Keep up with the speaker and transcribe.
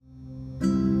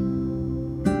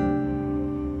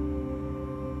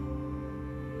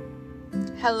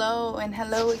Hello and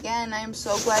hello again. I am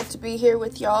so glad to be here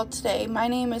with y'all today. My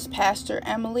name is Pastor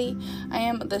Emily. I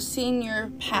am the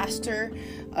senior pastor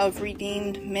of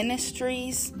Redeemed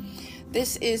Ministries.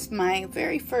 This is my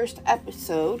very first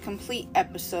complete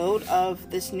episode of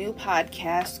this new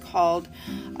podcast called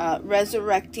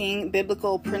Resurrecting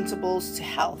Biblical Principles to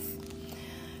Health.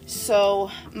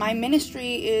 So my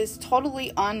ministry is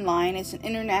totally online. It's an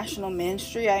international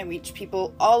ministry. I reach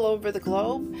people all over the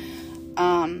globe.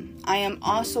 I am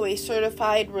also a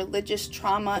certified religious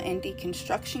trauma and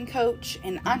deconstruction coach,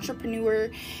 an entrepreneur,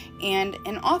 and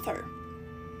an author.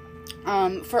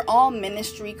 For all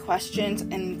ministry questions,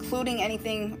 including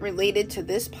anything related to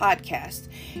this podcast,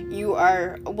 you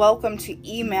are welcome to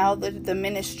email the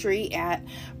ministry at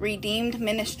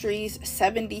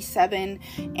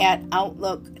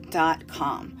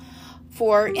redeemedministries77@outlook.com.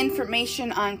 For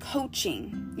information on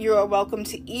coaching, you are welcome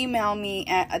to email me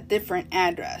at a different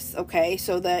address, okay?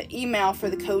 So the email for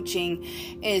the coaching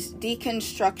is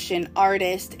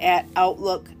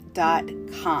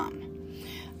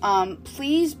deconstructionartist@outlook.com.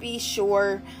 Please be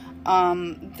sure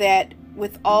that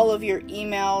with all of your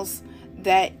emails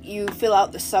that you fill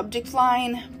out the subject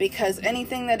line, because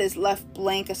anything that is left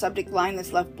blank, a subject line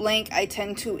that's left blank, I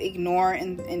tend to ignore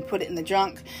and put it in the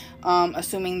junk,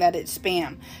 assuming that it's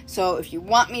spam. So if you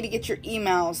want me to get your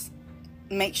emails,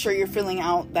 make sure you're filling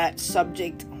out that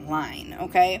subject line,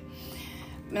 okay?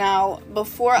 Now,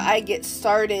 before I get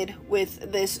started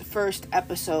with this first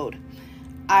episode,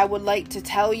 I would like to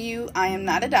tell you I am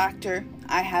not a doctor.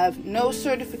 I have no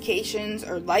certifications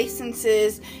or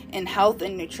licenses in health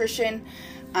and nutrition.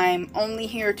 I'm only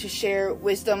here to share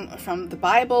wisdom from the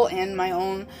Bible and my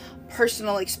own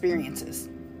personal experiences.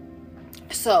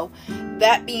 So,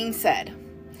 that being said,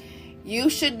 you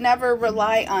should never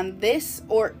rely on this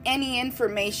or any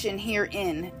information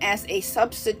herein as a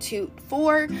substitute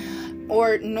for,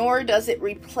 nor does it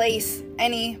replace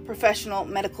any professional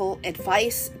medical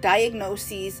advice,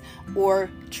 diagnoses, or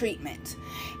treatment.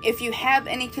 If you have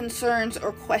any concerns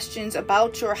or questions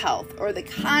about your health or the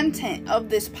content of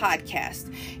this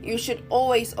podcast, you should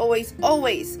always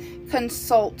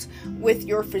consult with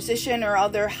your physician or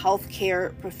other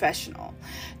healthcare professional.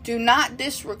 Do not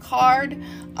disregard,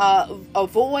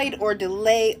 avoid, or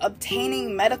delay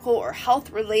obtaining medical or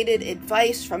health-related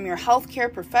advice from your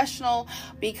healthcare professional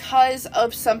because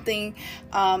of something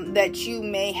that you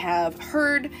may have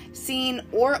heard, seen,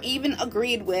 or even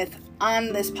agreed with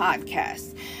on this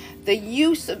podcast. The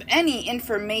use of any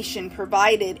information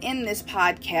provided in this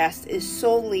podcast is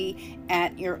solely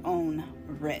at your own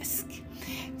risk.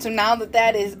 So now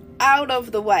that is out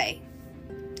of the way,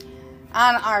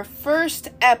 on our first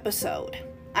episode,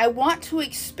 I want to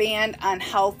expand on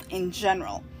health in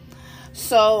general.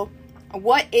 So,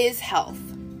 what is health?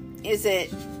 Is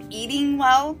it eating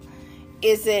well?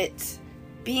 Is it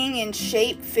being in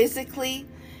shape physically?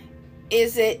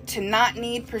 Is it to not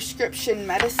need prescription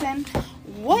medicine?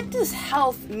 What does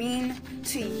health mean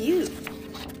to you?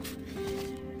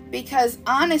 Because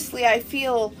honestly, I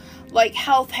feel like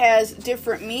health has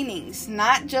different meanings,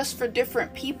 not just for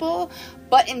different people,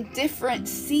 but in different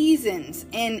seasons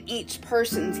in each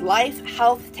person's life,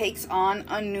 health takes on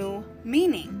a new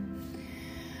meaning.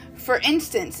 For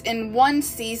instance, in one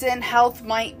season, health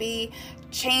might be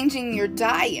changing your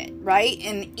diet, right?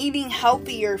 And eating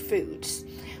healthier foods.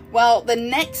 Well, the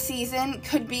next season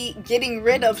could be getting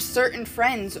rid of certain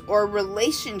friends or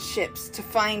relationships to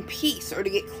find peace or to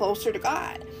get closer to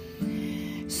God.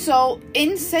 So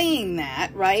in saying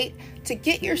that, right, to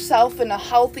get yourself in a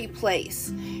healthy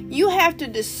place, you have to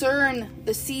discern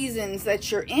the seasons that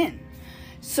you're in.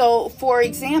 So, for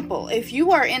example, if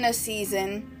you are in a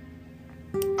season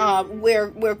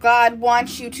where God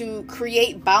wants you to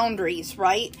create boundaries,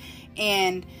 right,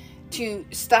 and to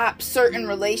stop certain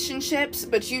relationships,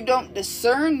 but you don't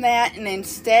discern that, and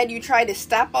instead you try to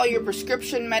stop all your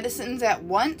prescription medicines at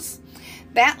once,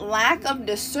 that lack of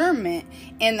discernment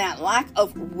and that lack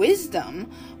of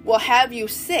wisdom will have you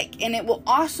sick, and it will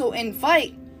also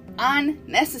invite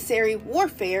unnecessary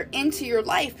warfare into your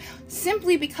life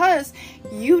simply because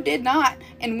you did not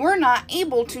and were not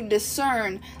able to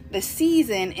discern the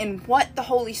season and what the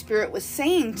Holy Spirit was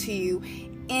saying to you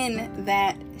in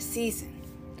that season.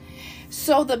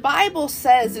 So the Bible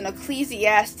says in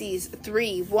Ecclesiastes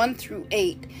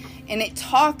 3:1-8, and it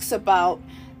talks about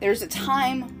there's a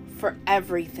time for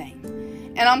everything.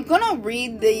 And I'm going to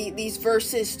read these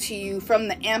verses to you from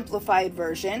the Amplified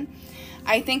Version.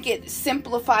 I think it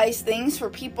simplifies things for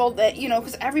people that,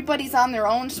 because everybody's on their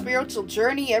own spiritual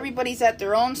journey. Everybody's at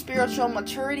their own spiritual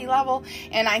maturity level.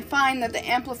 And I find that the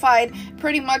Amplified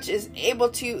pretty much is able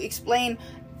to explain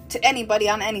to anybody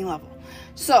on any level.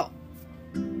 So,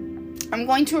 I'm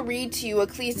going to read to you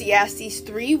Ecclesiastes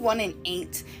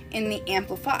 3:1-8 in the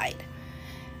Amplified.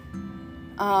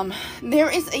 There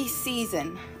is a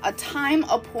season, a time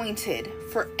appointed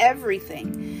for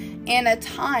everything, and a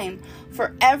time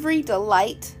for every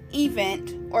delight,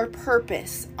 event, or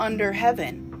purpose under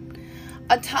heaven.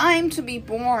 A time to be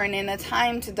born and a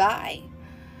time to die.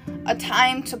 A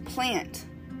time to plant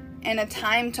and a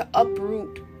time to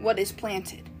uproot what is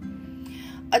planted.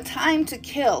 A time to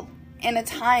kill and a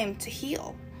time to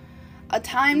heal. A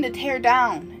time to tear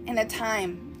down and a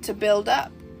time to build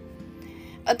up.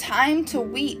 A time to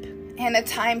weep and a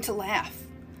time to laugh.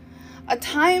 A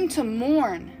time to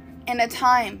mourn and a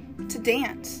time to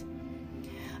dance.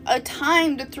 A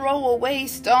time to throw away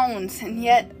stones and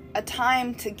yet a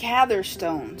time to gather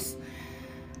stones.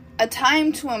 A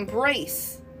time to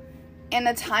embrace and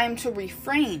a time to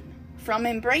refrain from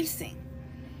embracing.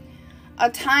 A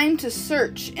time to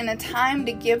search and a time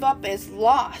to give up as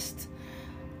lost.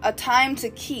 A time to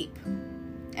keep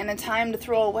and a time to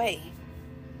throw away.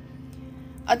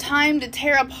 A time to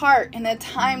tear apart and a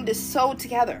time to sew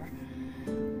together.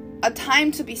 A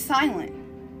time to be silent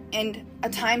and a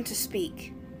time to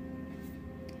speak.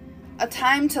 A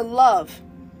time to love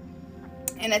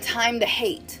and a time to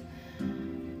hate.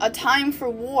 A time for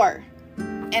war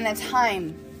and a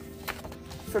time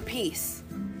for peace.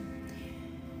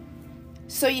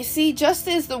 So you see, just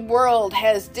as the world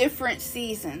has different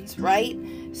seasons, right?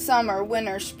 Summer,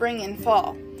 winter, spring, and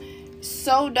fall.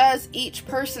 So does each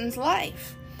person's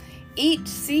life. Each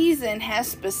season has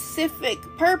specific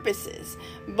purposes,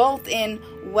 both in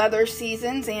weather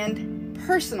seasons and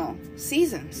personal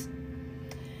seasons.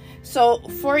 So,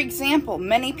 for example,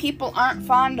 many people aren't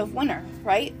fond of winter,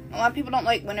 right? A lot of people don't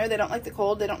like winter. They don't like the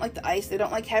cold. They don't like the ice. They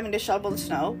don't like having to shovel the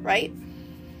snow, right?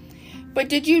 But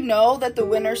did you know that the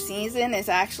winter season is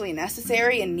actually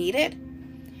necessary and needed?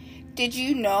 Did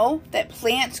you know that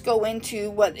plants go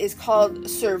into what is called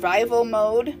survival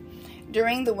mode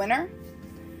during the winter?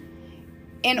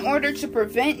 In order to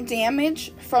prevent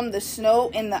damage from the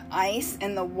snow and the ice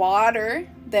and the water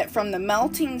that from the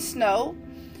melting snow,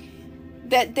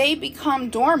 that they become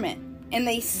dormant and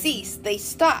they cease, they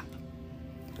stop.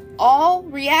 All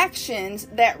reactions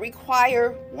that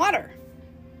require water.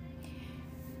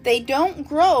 They don't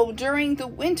grow during the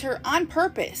winter on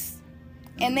purpose,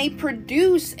 and they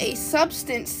produce a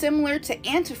substance similar to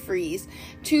antifreeze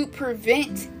to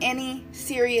prevent any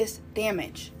serious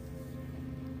damage.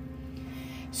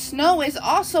 Snow is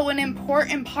also an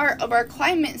important part of our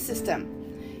climate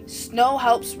system. Snow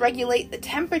helps regulate the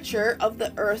temperature of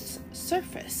the Earth's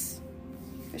surface.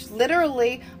 There's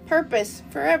literally purpose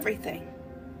for everything.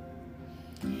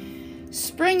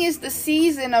 Spring is the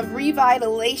season of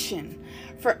revitalization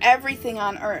for everything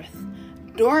on Earth.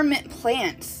 Dormant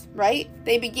plants, right?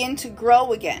 They begin to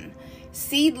grow again.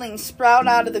 Seedlings sprout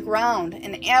out of the ground,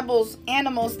 and animals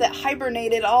that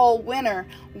hibernated all winter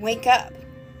wake up.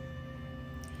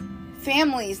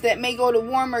 Families that may go to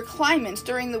warmer climates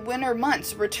during the winter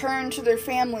months return to their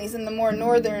families in the more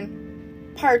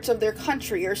northern parts of their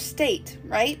country or state,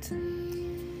 right?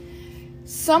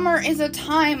 Summer is a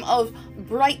time of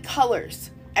bright colors.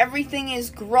 Everything is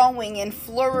growing and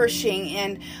flourishing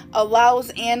and allows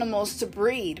animals to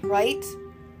breed, right?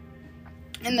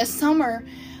 In the summer,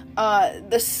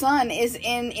 the sun is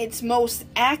in its most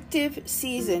active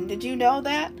season. Did you know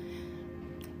that?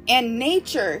 And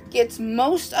nature gets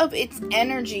most of its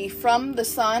energy from the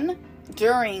sun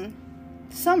during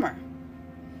summer.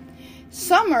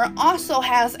 Summer also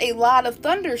has a lot of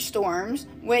thunderstorms,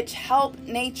 which help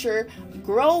nature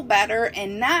grow better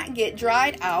and not get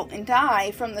dried out and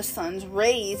die from the sun's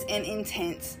rays and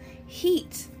intense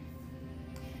heat.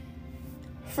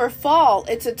 For fall,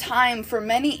 it's a time for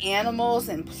many animals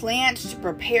and plants to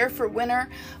prepare for winter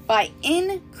by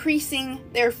increasing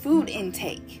their food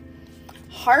intake,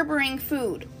 harboring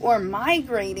food, or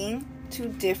migrating to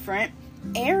different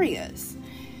areas.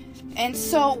 And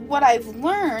so what I've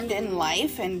learned in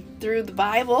life and through the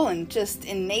Bible and just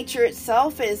in nature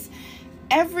itself is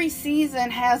every season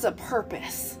has a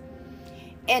purpose.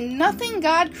 And nothing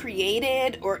God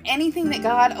created or anything that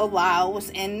God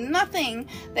allows and nothing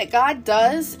that God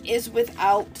does is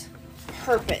without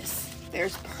purpose.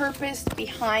 There's purpose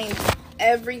behind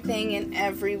everything and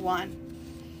everyone.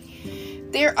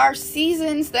 There are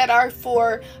seasons that are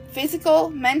for physical,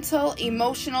 mental,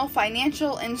 emotional,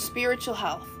 financial, and spiritual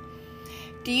health.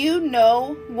 Do you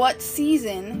know what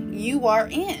season you are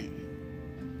in?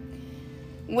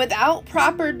 Without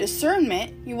proper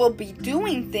discernment, you will be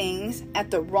doing things at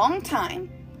the wrong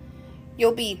time.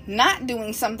 You'll be not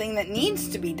doing something that needs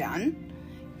to be done.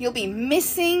 You'll be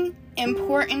missing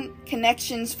important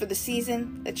connections for the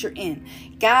season that you're in.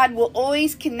 God will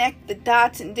always connect the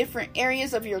dots in different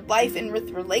areas of your life and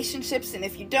with relationships. And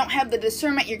if you don't have the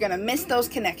discernment, you're going to miss those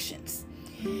connections.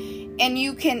 And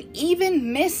you can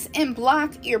even miss and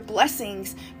block your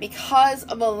blessings because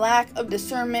of a lack of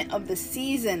discernment of the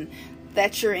season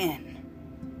that you're in.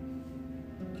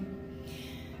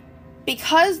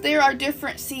 Because there are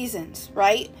different seasons,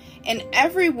 right? And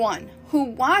everyone who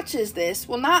watches this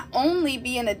will not only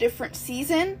be in a different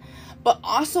season, but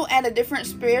also at a different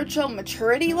spiritual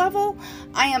maturity level.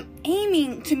 I am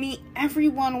aiming to meet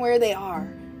everyone where they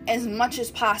are as much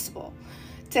as possible,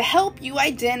 to help you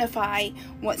identify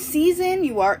what season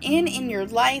you are in your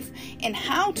life and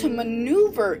how to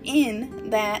maneuver in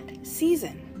that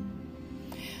season.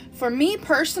 For me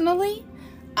personally,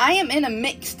 I am in a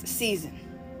mixed season.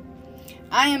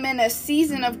 I am in a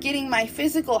season of getting my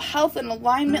physical health in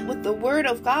alignment with the Word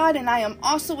of God, and I am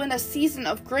also in a season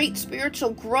of great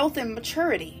spiritual growth and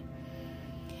maturity.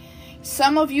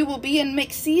 Some of you will be in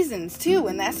mixed seasons too,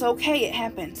 and that's okay, it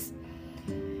happens.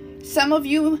 Some of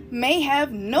you may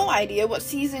have no idea what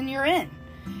season you're in.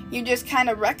 You just kind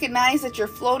of recognize that you're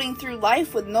floating through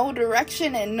life with no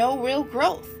direction and no real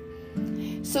growth.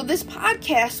 So this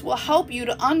podcast will help you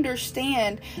to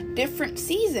understand different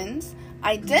seasons,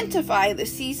 identify the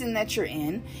season that you're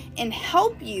in, and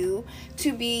help you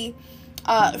to be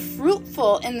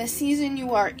fruitful in the season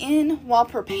you are in while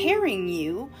preparing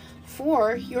you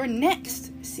for your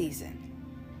next season.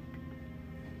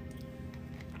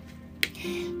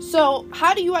 So,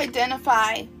 how do you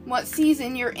identify what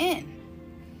season you're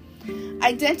in?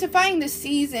 Identifying the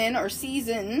season or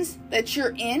seasons that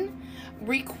you're in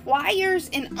requires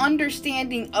an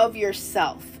understanding of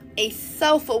yourself, a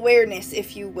self-awareness,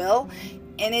 if you will,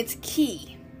 and it's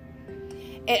key.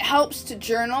 It helps to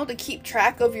journal to keep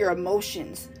track of your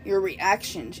emotions, your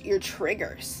reactions, your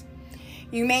triggers.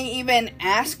 You may even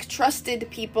ask trusted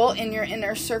people in your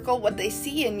inner circle what they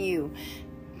see in you.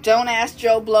 Don't ask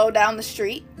Joe Blow down the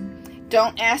street.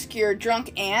 Don't ask your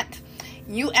drunk aunt.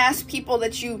 You ask people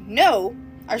that you know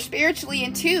are spiritually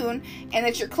in tune and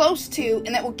that you're close to,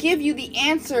 and that will give you the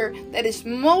answer that is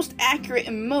most accurate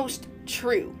and most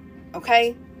true.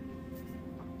 Okay?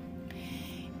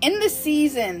 In the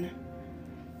season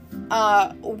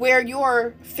where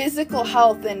your physical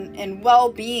health and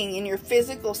well-being and your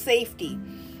physical safety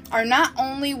are not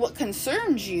only what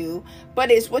concerns you, but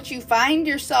is what you find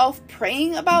yourself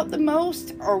praying about the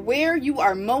most, or where you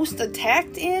are most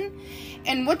attacked in,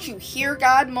 and what you hear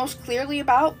God most clearly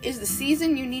about, is the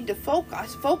season you need to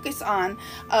focus on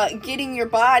getting your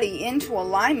body into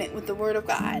alignment with the Word of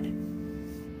God.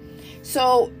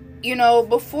 So,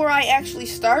 before I actually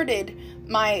started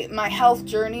my health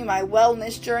journey, my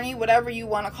wellness journey, whatever you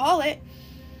want to call it,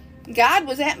 God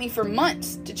was at me for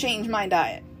months to change my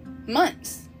diet.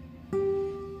 Months.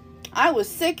 I was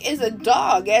sick as a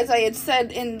dog, as I had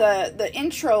said in the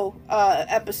intro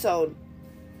episode.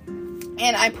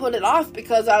 And I put it off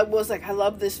because I was like, I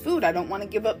love this food. I don't want to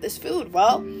give up this food.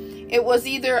 Well, it was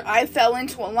either I fell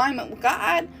into alignment with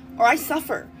God or I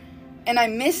suffer. And I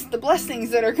miss the blessings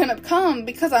that are going to come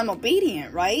because I'm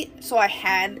obedient, right? So I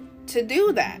had to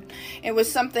do that. It was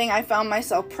something I found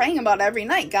myself praying about every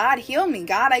night. God, heal me.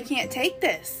 God, I can't take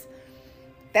this.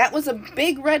 That was a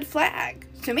big red flag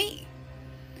to me.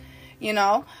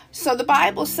 So the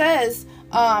Bible says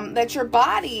that your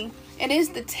body, it is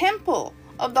the temple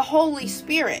of the Holy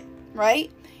Spirit,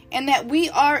 right? And that we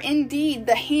are indeed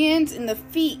the hands and the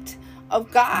feet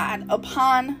of God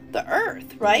upon the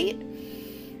earth, right?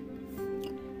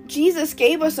 Jesus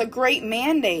gave us a great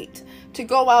mandate to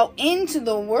go out into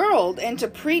the world and to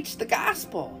preach the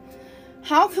gospel.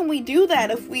 How can we do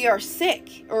that if we are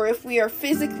sick, or if we are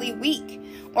physically weak,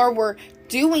 or we're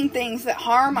doing things that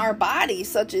harm our bodies,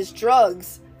 such as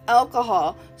drugs,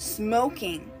 alcohol,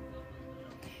 smoking?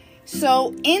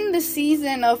 So in the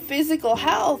season of physical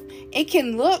health, it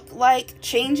can look like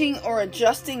changing or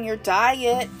adjusting your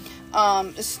diet.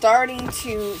 Starting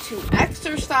to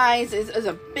exercise is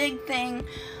a big thing.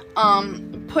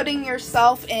 Putting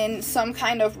yourself in some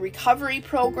kind of recovery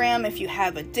program if you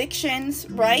have addictions,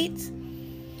 right?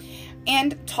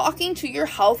 And talking to your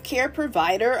healthcare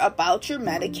provider about your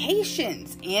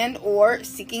medications, and or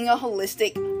seeking a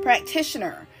holistic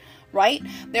practitioner, right?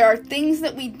 There are things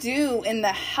that we do in the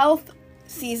health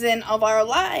season of our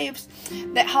lives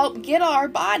that help get our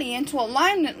body into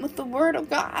alignment with the Word of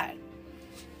God.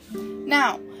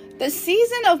 Now, the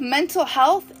season of mental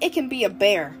health, it can be a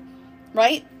bear,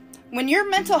 right? When your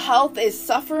mental health is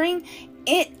suffering,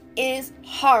 it is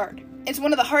hard. It's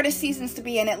one of the hardest seasons to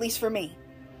be in, at least for me.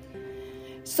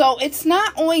 So it's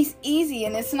not always easy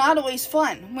and it's not always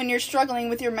fun when you're struggling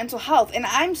with your mental health. And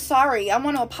I'm sorry, I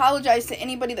want to apologize to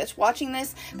anybody that's watching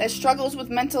this that struggles with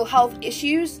mental health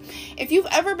issues. If you've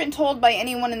ever been told by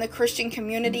anyone in the Christian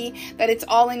community that it's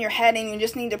all in your head and you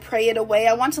just need to pray it away,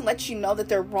 I want to let you know that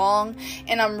they're wrong.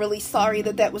 And I'm really sorry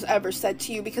that that was ever said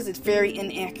to you, because it's very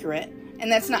inaccurate. And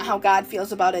that's not how God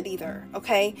feels about it either,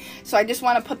 okay? So I just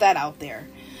want to put that out there.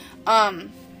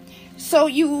 So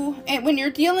when you're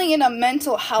dealing in a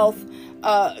mental health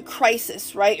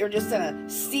crisis, right, or just in a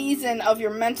season of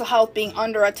your mental health being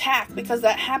under attack, because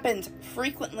that happens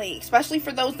frequently, especially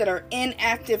for those that are in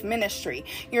active ministry.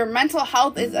 Your mental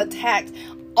health is attacked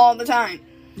all the time,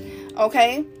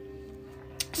 okay?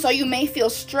 So you may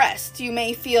feel stressed, you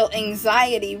may feel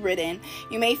anxiety ridden,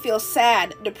 you may feel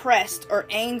sad, depressed, or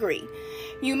angry.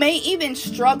 You may even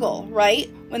struggle,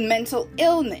 right, with mental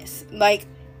illness, like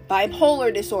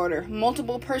bipolar disorder,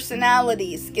 multiple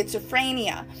personalities,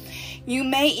 schizophrenia. You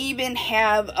may even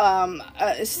have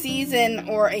a season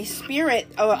or a spirit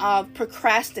of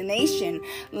procrastination,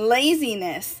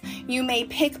 laziness. You may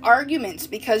pick arguments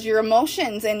because your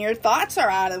emotions and your thoughts are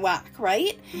out of whack,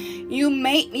 right? You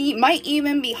might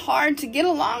even be hard to get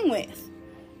along with.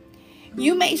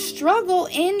 You may struggle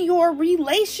in your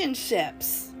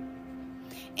relationships,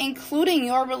 including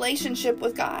your relationship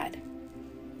with God.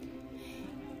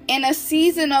 In a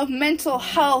season of mental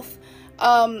health,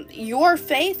 your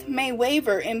faith may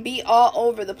waver and be all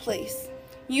over the place.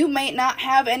 You may not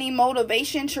have any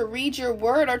motivation to read your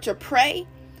word or to pray.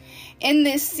 In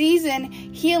this season,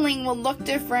 healing will look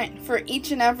different for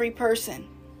each and every person.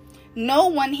 No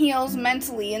one heals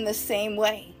mentally in the same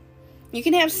way. You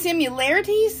can have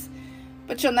similarities,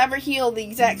 but you'll never heal the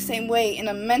exact same way in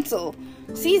a mental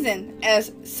season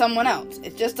as someone else.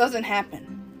 It just doesn't happen.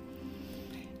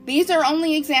 These are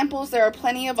only examples. There are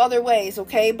plenty of other ways,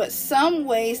 okay? But some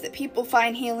ways that people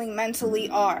find healing mentally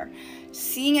are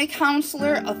seeing a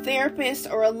counselor, a therapist,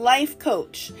 or a life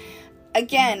coach.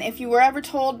 Again, if you were ever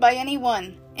told by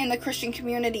anyone in the Christian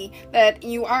community that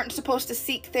you aren't supposed to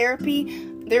seek therapy,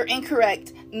 they're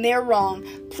incorrect. They're wrong.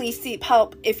 Please seek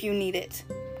help if you need it.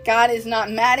 God is not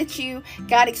mad at you.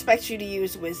 God expects you to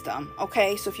use wisdom,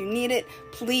 okay? So if you need it,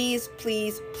 please,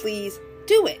 please, please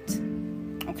do it,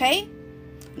 okay?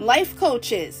 Life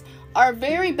coaches are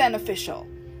very beneficial,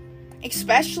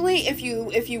 especially if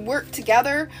you work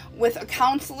together with a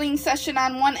counseling session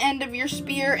on one end of your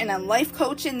spear and a life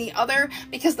coach in the other,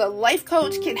 because the life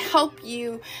coach can help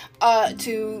you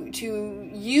to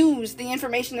use the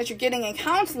information that you're getting in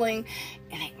counseling,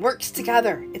 and it works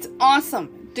together. It's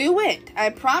awesome. Do it. I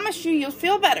promise you, you'll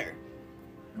feel better.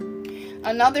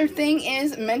 Another thing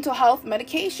is mental health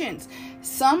medications.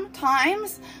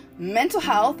 Sometimes mental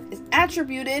health is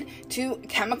attributed to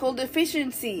chemical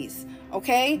deficiencies,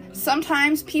 okay?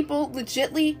 Sometimes people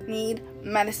legitly need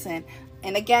medicine.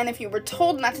 And again, if you were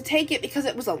told not to take it because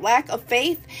it was a lack of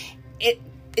faith,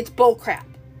 it's bullcrap.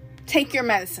 Take your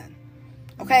medicine,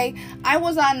 okay? I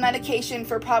was on medication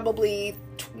for probably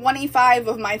 25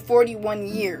 of my 41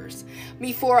 years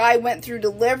before I went through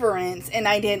deliverance and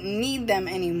I didn't need them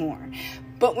anymore.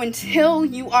 But until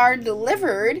you are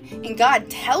delivered and God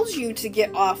tells you to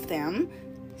get off them,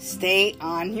 stay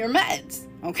on your meds,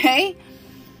 okay?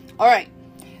 All right.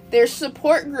 There's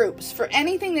support groups. For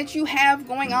anything that you have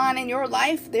going on in your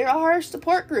life, there are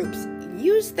support groups.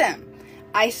 Use them.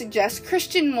 I suggest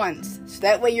Christian ones, so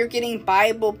that way you're getting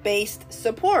Bible-based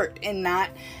support and not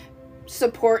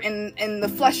support in the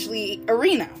fleshly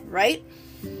arena, right?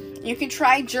 You can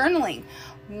try journaling.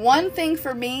 One thing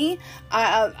for me,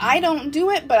 I don't do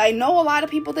it, but I know a lot of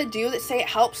people that do, that say it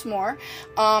helps more.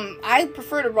 I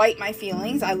prefer to write my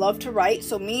feelings. I love to write.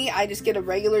 So I just get a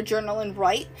regular journal and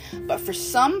write. But for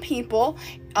some people,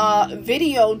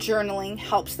 video journaling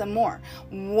helps them more.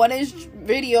 What is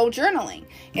video journaling?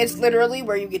 It's literally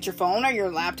where you get your phone or your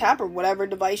laptop or whatever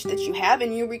device that you have,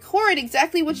 and you record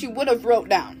exactly what you would have wrote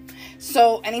down.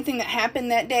 So anything that happened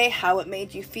that day, how it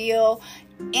made you feel,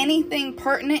 anything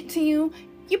pertinent to you,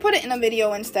 you put it in a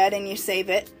video instead and you save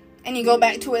it and you go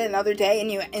back to it another day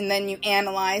and then you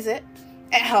analyze it.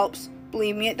 It helps.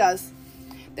 Believe me, it does.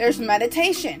 There's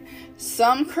meditation.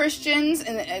 Some Christians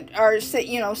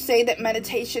say that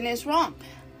meditation is wrong.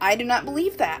 I do not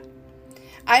believe that.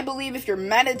 I believe if you're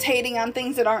meditating on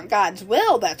things that aren't God's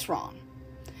will, that's wrong.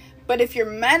 But if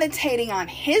you're meditating on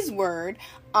His word,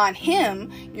 on Him,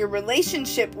 your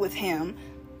relationship with Him,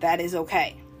 that is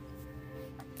okay.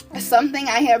 Something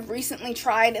I have recently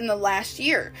tried in the last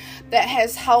year that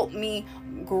has helped me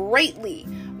greatly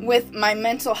with my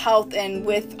mental health and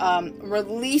with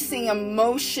releasing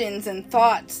emotions and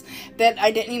thoughts that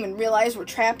I didn't even realize were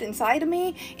trapped inside of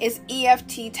me is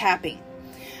EFT tapping.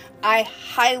 I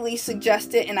highly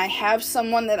suggest it, and I have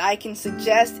someone that I can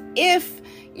suggest if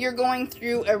you're going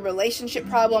through a relationship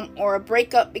problem or a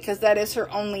breakup, because that is her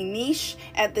only niche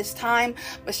at this time,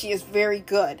 but she is very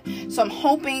good. So I'm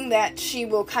hoping that she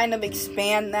will kind of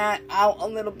expand that out a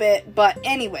little bit. But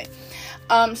anyway,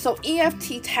 so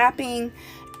EFT tapping,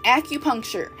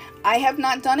 acupuncture. I have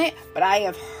not done it, but I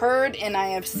have heard and I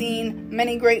have seen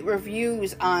many great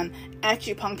reviews on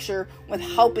acupuncture with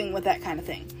helping with that kind of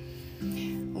thing.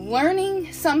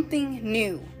 Learning something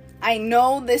new. I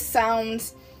know this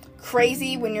sounds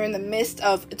crazy when you're in the midst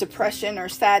of depression or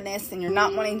sadness and you're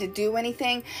not wanting to do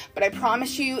anything, but I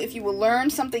promise you, if you will learn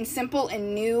something simple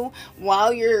and new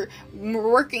while you're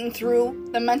working through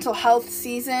the mental health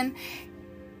season,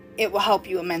 it will help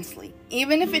you immensely.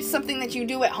 Even if it's something that you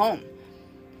do at home,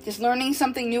 just learning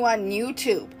something new on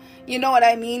YouTube. You know what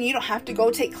I mean? You don't have to go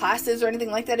take classes or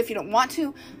anything like that if you don't want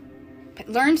to. But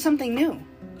learn something new.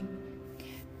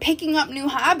 Picking up new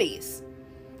hobbies.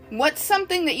 What's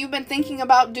something that you've been thinking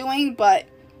about doing, but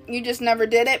you just never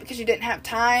did it because you didn't have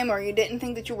time, or you didn't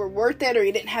think that you were worth it, or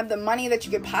you didn't have the money that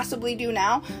you could possibly do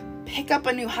now? Pick up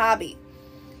a new hobby.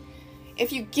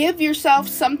 If you give yourself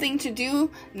something to do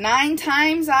 9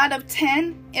 times out of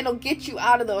 10, it'll get you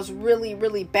out of those really,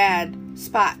 really bad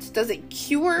spots. Does it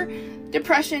cure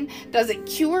depression? Does it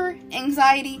cure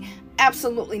anxiety?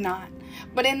 Absolutely not.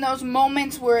 But in those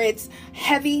moments where it's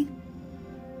heavy,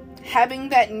 having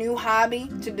that new hobby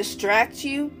to distract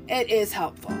you, it is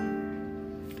helpful.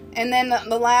 And then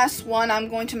the last one I'm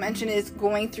going to mention is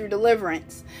going through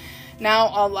deliverance.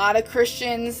 Now, a lot of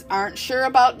Christians aren't sure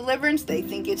about deliverance. They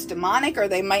think it's demonic, or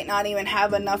they might not even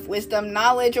have enough wisdom,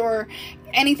 knowledge, or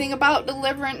anything about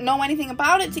deliverance, know anything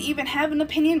about it to even have an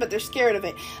opinion, but they're scared of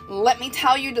it. Let me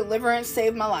tell you, deliverance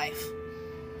saved my life.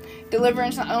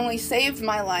 Deliverance not only saved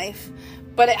my life,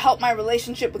 but it helped my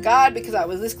relationship with God, because I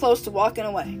was this close to walking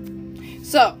away.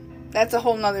 So, that's a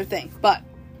whole nother thing. But,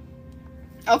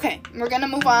 okay, we're going to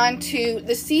move on to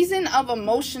the season of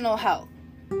emotional health.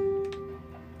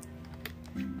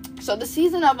 So, the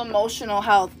season of emotional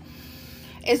health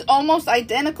is almost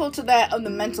identical to that of the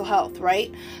mental health,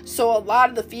 right? So, a lot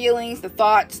of the feelings, the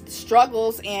thoughts, the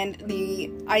struggles, and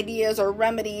the ideas or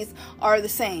remedies are the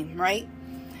same, right?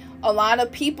 A lot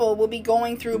of people will be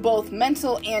going through both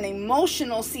mental and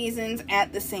emotional seasons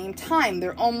at the same time.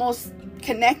 They're almost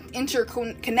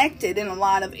interconnected in a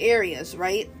lot of areas,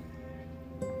 right?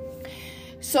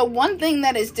 So one thing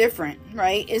that is different,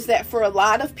 right, is that for a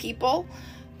lot of people,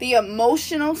 the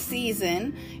emotional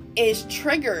season is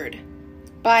triggered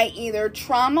by either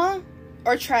trauma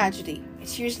or tragedy.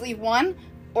 It's usually one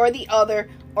or the other,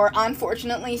 or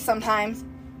unfortunately sometimes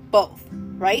both,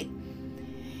 right?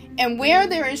 And where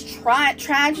there is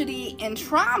tragedy and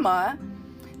trauma,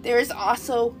 there is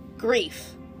also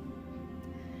grief.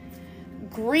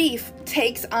 Grief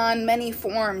takes on many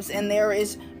forms, and there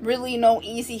is really no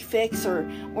easy fix or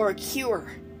a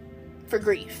cure for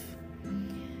grief.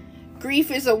 Grief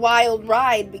is a wild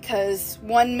ride, because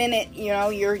one minute,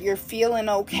 you're feeling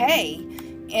okay,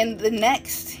 and the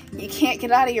next, you can't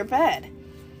get out of your bed.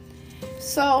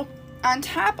 So, on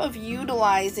top of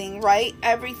utilizing, right,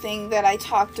 everything that I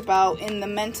talked about in the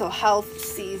mental health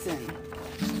season,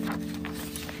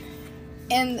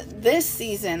 in this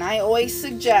season, I always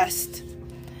suggest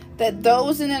that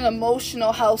those in an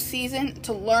emotional health season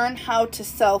to learn how to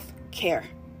self-care.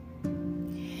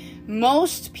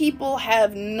 Most people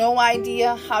have no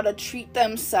idea how to treat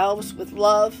themselves with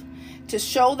love, to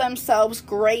show themselves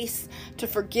grace, to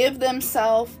forgive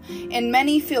themselves, and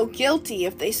many feel guilty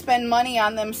if they spend money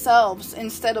on themselves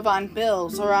instead of on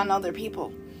bills or on other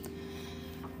people.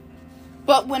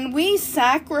 But when we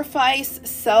sacrifice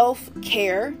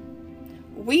self-care,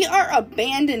 we are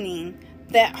abandoning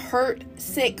that hurt,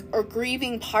 sick, or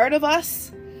grieving part of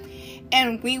us,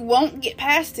 and we won't get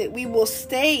past it. We will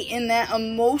stay in that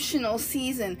emotional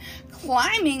season,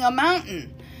 climbing a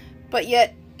mountain, but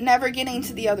yet never getting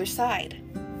to the other side.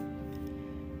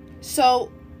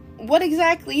 So, what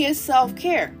exactly is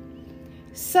self-care?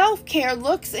 Self-care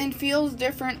looks and feels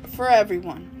different for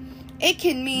everyone. It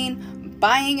can mean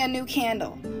buying a new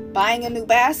candle, buying a new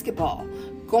basketball,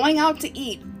 going out to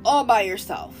eat all by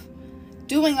yourself,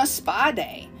 doing a spa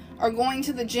day, or going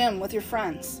to the gym with your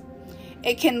friends.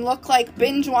 It can look like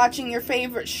binge watching your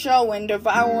favorite show and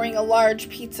devouring a large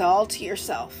pizza all to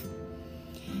yourself.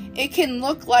 It can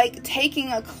look like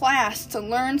taking a class to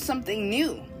learn something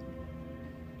new,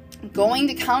 going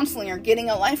to counseling, or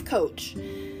getting a life coach.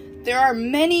 There are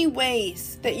many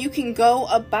ways that you can go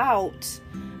about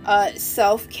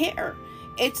self-care.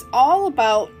 It's all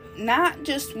about not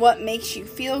just what makes you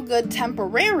feel good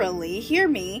temporarily. Hear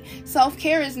me.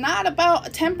 Self-care is not about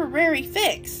a temporary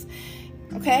fix.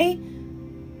 Okay?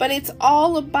 But it's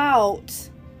all about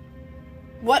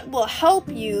what will help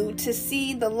you to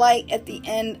see the light at the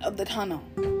end of the tunnel.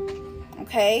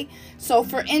 Okay? So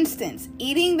for instance,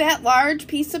 eating that large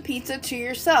piece of pizza to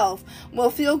yourself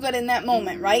will feel good in that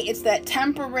moment, right? It's that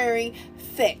temporary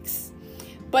fix.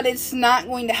 But it's not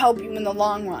going to help you in the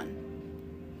long run.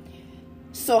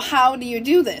 So how do you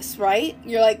do this, right?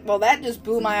 You're like, well, that just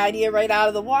blew my idea right out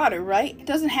of the water, right? It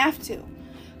doesn't have to.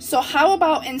 So how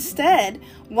about instead,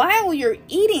 while you're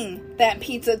eating that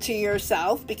pizza to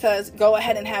yourself, because go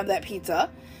ahead and have that pizza.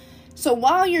 So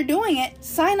while you're doing it,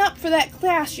 sign up for that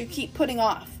class you keep putting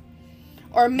off.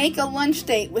 Or make a lunch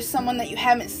date with someone that you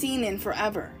haven't seen in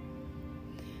forever.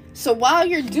 So while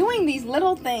you're doing these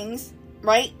little things,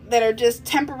 right, that are just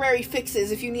temporary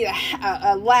fixes, if you need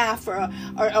a laugh or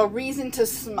a reason to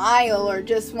smile or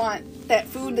just want that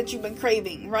food that you've been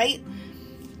craving, right?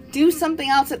 Do something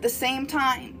else at the same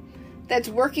time that's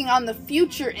working on the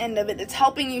future end of it, that's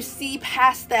helping you see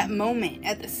past that moment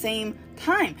at the same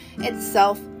time. It's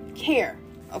self-care,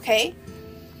 okay?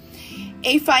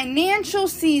 A financial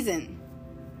season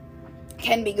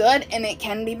can be good and it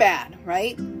can be bad,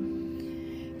 right?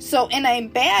 So in a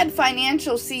bad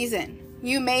financial season,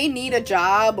 you may need a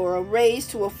job or a raise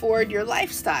to afford your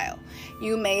lifestyle.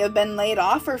 You may have been laid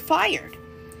off or fired.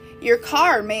 Your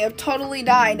car may have totally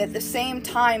died at the same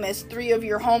time as 3 of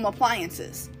your home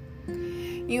appliances.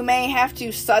 You may have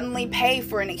to suddenly pay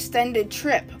for an extended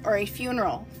trip or a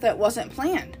funeral that wasn't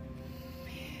planned.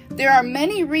 There are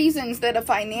many reasons that a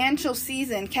financial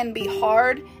season can be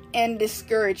hard and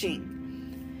discouraging.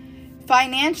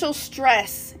 Financial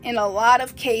stress, in a lot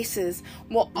of cases,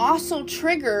 will also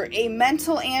trigger a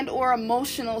mental and or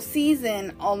emotional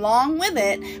season along with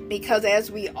it, because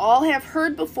as we all have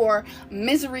heard before,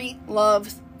 misery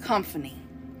loves company,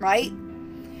 right?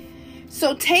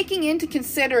 So taking into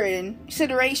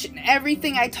consideration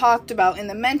everything I talked about in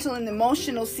the mental and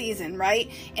emotional season,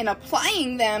 right, and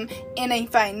applying them in a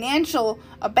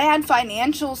bad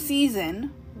financial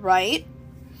season, right,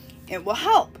 it will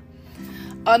help.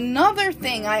 Another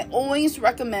thing I always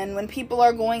recommend when people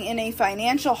are going in a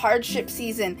financial hardship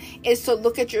season is to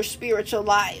look at your spiritual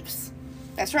lives.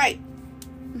 That's right.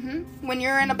 When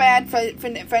you're in a bad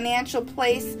financial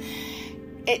place,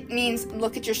 it means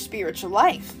look at your spiritual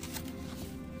life.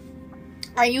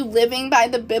 Are you living by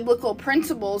the biblical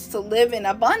principles to live in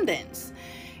abundance?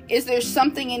 Is there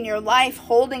something in your life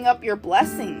holding up your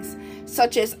blessings,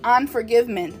 such as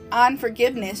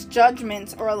unforgiveness,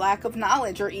 judgments, or a lack of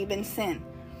knowledge, or even sin?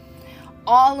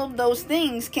 All of those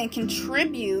things can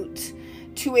contribute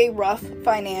to a rough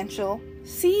financial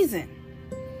season.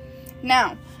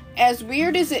 Now, as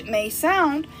weird as it may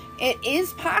sound, it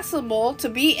is possible to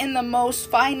be in the most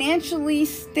financially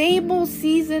stable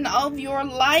season of your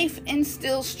life and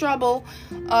still struggle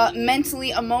mentally,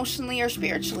 emotionally, or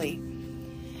spiritually.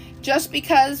 Just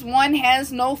because one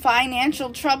has no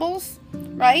financial troubles,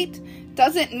 right,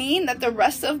 doesn't mean that the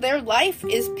rest of their life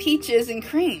is peaches and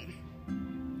cream.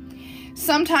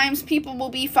 Sometimes people will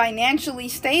be financially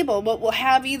stable, but will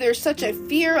have either such a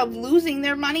fear of losing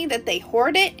their money that they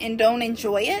hoard it and don't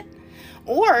enjoy it,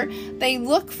 or they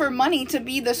look for money to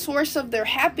be the source of their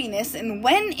happiness, and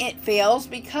when it fails,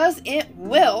 because it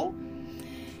will,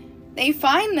 they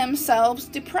find themselves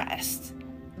depressed.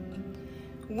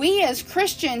 We as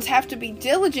Christians have to be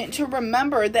diligent to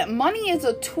remember that money is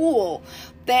a tool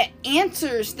that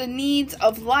answers the needs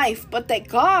of life, but that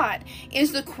God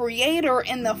is the creator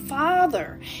and the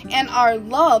Father, and our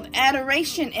love,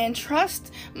 adoration, and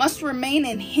trust must remain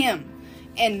in Him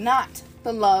and not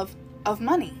the love of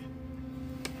money.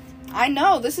 I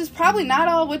know this is probably not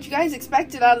all what you guys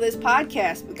expected out of this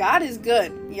podcast, but God is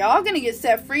good. Y'all gonna get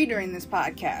set free during this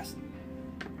podcast.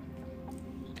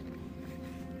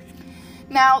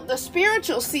 Now, the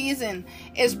spiritual season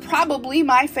is probably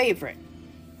my favorite,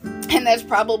 and that's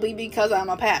probably because I'm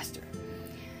a pastor.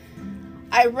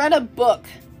 I read a book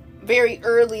very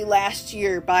early last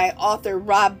year by author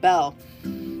Rob Bell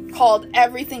called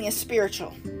Everything is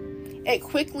Spiritual. It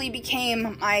quickly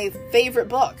became my favorite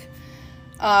book.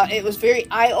 It was very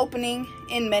eye-opening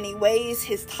in many ways.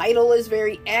 His title is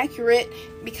very accurate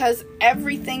because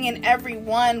everything and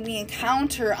everyone we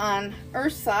encounter on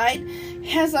Earthside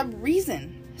has a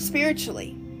reason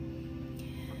spiritually.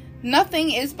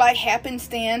 Nothing is by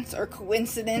happenstance or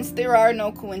coincidence. There are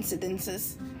no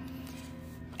coincidences.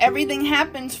 Everything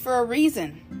happens for a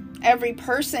reason. Every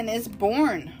person is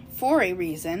born for a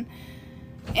reason.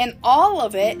 And all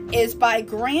of it is by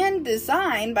grand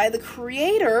design by the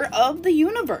creator of the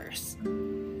universe.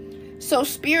 So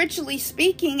spiritually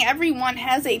speaking, everyone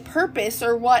has a purpose,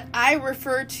 or what I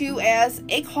refer to as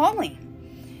a calling.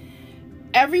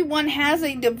 Everyone has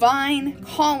a divine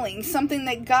calling, something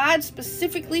that God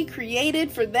specifically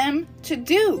created for them to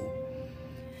do.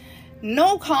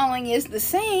 No calling is the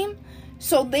same,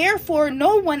 so therefore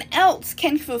no one else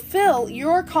can fulfill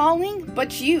your calling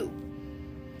but you.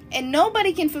 And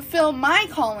nobody can fulfill my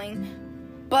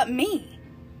calling but me.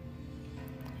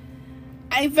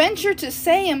 I venture to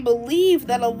say and believe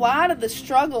that a lot of the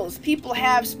struggles people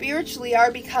have spiritually are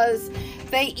because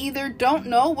they either don't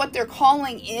know what their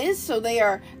calling is, so they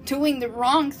are doing the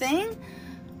wrong thing,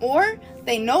 or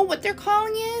they know what their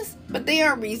calling is, but they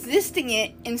are resisting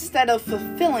it instead of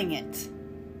fulfilling it.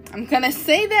 I'm going to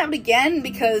say that again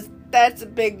because that's a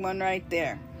big one right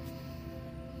there.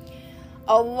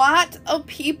 A lot of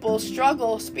people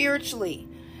struggle spiritually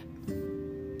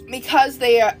because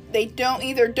they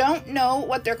don't know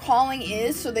what their calling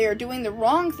is, so they are doing the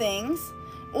wrong things,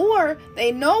 or they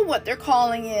know what their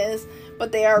calling is,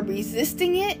 but they are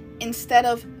resisting it instead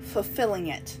of fulfilling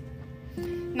it.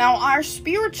 Now, our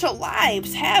spiritual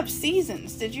lives have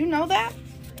seasons. Did you know that?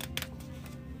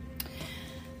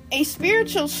 A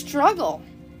spiritual struggle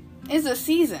is a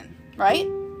season, right?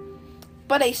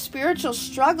 But a spiritual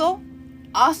struggle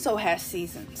also has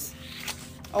seasons.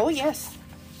 Oh, yes,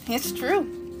 it's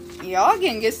true. Y'all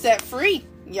can get set free.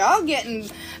 Y'all getting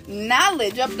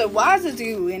knowledge up the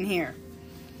wazoo in here.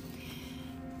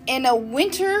 In a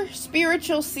winter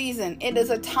spiritual season, it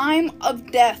is a time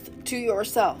of death to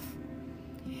yourself.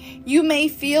 You may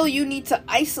feel you need to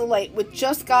isolate with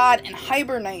just God and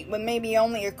hibernate with maybe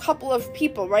only a couple of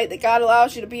people, right, that God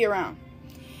allows you to be around.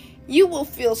 You will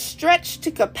feel stretched to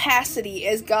capacity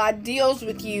as God deals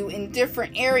with you in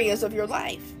different areas of your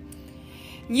life.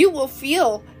 You will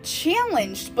feel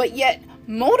challenged, but yet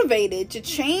motivated to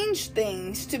change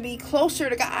things to be closer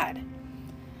to God.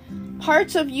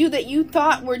 Parts of you that you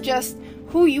thought were just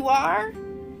who you are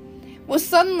will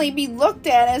suddenly be looked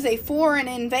at as a foreign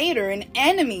invader, an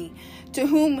enemy to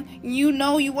whom you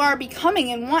know you are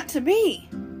becoming and want to be.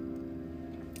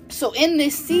 So in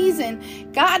this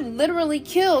season, God literally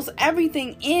kills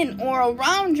everything in or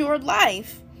around your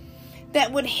life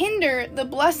that would hinder the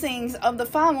blessings of the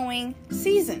following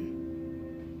season.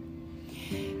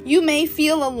 You may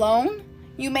feel alone.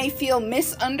 You may feel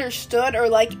misunderstood, or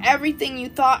like everything you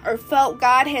thought or felt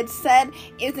God had said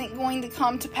isn't going to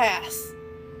come to pass.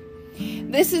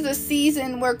 This is a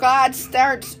season where God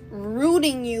starts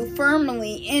rooting you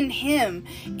firmly in Him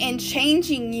and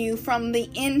changing you from the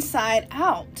inside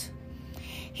out.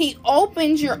 He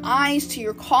opens your eyes to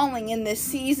your calling in this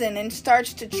season and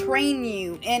starts to train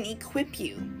you and equip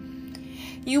you.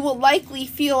 You will likely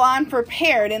feel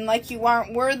unprepared and like you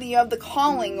aren't worthy of the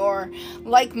calling, or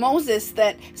like Moses,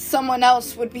 that someone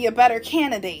else would be a better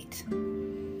candidate.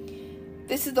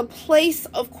 This is a place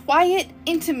of quiet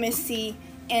intimacy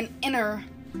and inner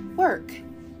work.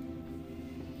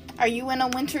 Are you in a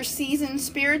winter season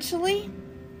spiritually?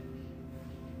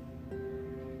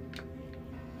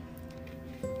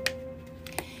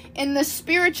 In the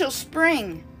spiritual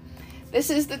spring, this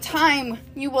is the time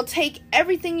you will take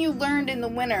everything you learned in the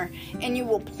winter and you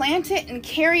will plant it and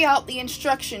carry out the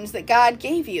instructions that God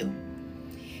gave you.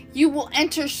 You will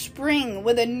enter spring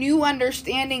with a new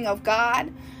understanding of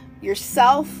God,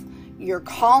 yourself, your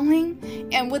calling,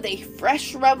 and with a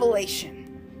fresh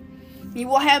revelation. You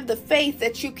will have the faith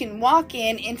that you can walk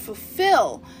in and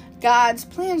fulfill God's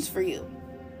plans for you.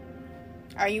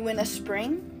 Are you in a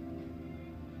spring?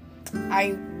 Are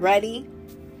you ready?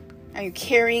 Are you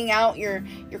carrying out your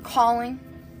calling?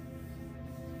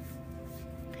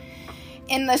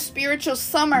 In the spiritual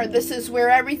summer, this is where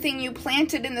everything you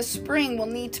planted in the spring will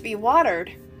need to be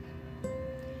watered.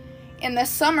 In the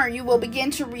summer, you will begin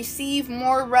to receive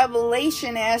more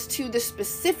revelation as to the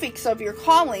specifics of your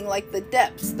calling, like the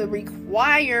depths, the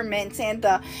requirements, and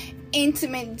the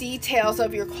intimate details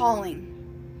of your calling.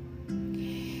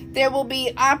 There will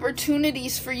be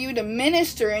opportunities for you to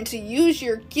minister and to use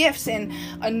your gifts and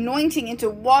anointing and to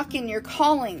walk in your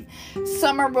calling.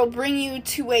 Summer will bring you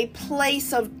to a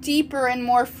place of deeper and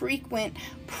more frequent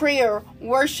prayer,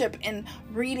 worship, and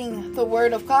reading the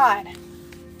Word of God.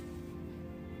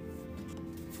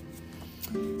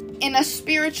 In a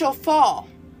spiritual fall,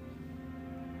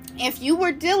 if you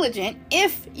were diligent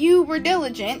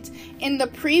in the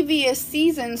previous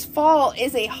seasons, fall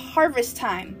is a harvest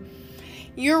time.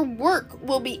 Your work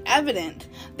will be evident.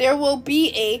 There will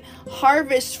be a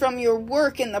harvest from your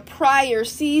work in the prior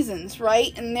seasons,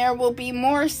 right? And there will be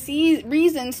more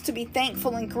reasons to be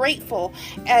thankful and grateful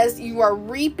as you are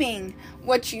reaping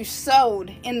what you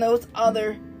sowed in those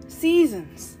other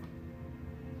seasons.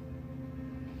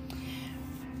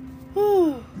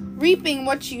 Reaping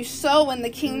what you sow in the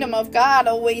kingdom of God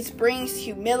always brings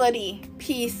humility,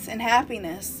 peace, and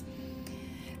happiness.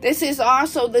 This is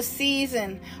also the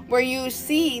season where you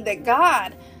see that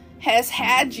God has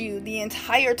had you the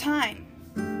entire time.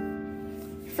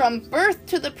 From birth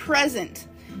to the present,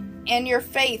 and your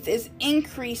faith is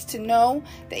increased to know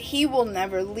that He will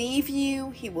never leave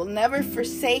you, He will never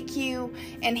forsake you,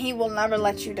 and He will never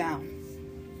let you down.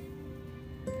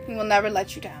 He will never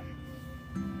let you down.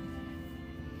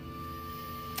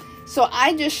 So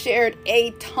I just shared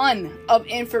a ton of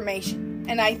information,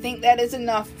 and I think that is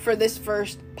enough for this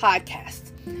first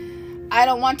podcast. I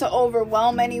don't want to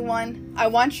overwhelm anyone. I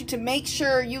want you to make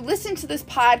sure you listen to this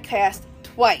podcast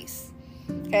twice.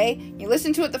 Okay? You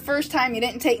listened to it the first time, you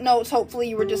didn't take notes, hopefully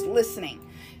you were just listening.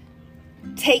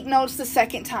 Take notes the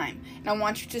second time. And I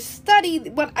want you to study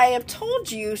what I have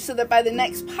told you so that by the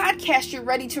next podcast you're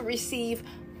ready to receive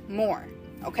more.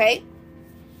 Okay?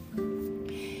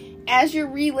 As you're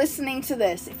re-listening to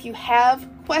this, if you have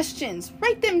questions,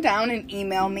 write them down and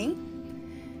email me.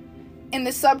 In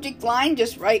the subject line,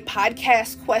 just write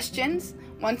podcast questions.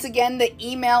 Once again, the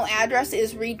email address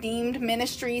is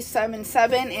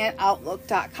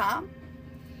redeemedministries77@outlook.com.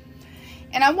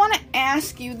 And I want to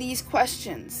ask you these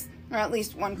questions, or at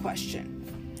least one question.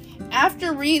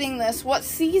 After reading this, what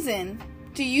season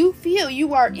do you feel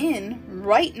you are in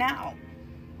right now?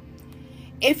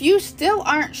 If you still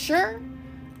aren't sure,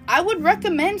 I would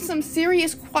recommend some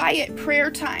serious quiet prayer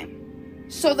time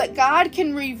so that God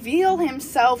can reveal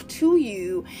Himself to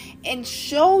you and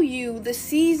show you the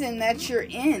season that you're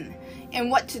in and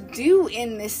what to do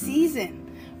in this season,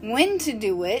 when to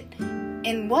do it,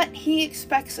 and what He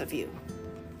expects of you.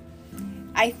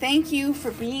 I thank you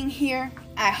for being here.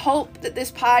 I hope that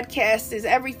this podcast is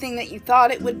everything that you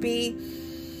thought it would be.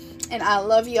 And I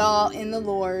love y'all in the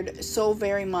Lord so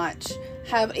very much.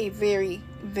 Have a very,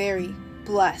 very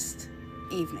blessed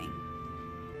evening.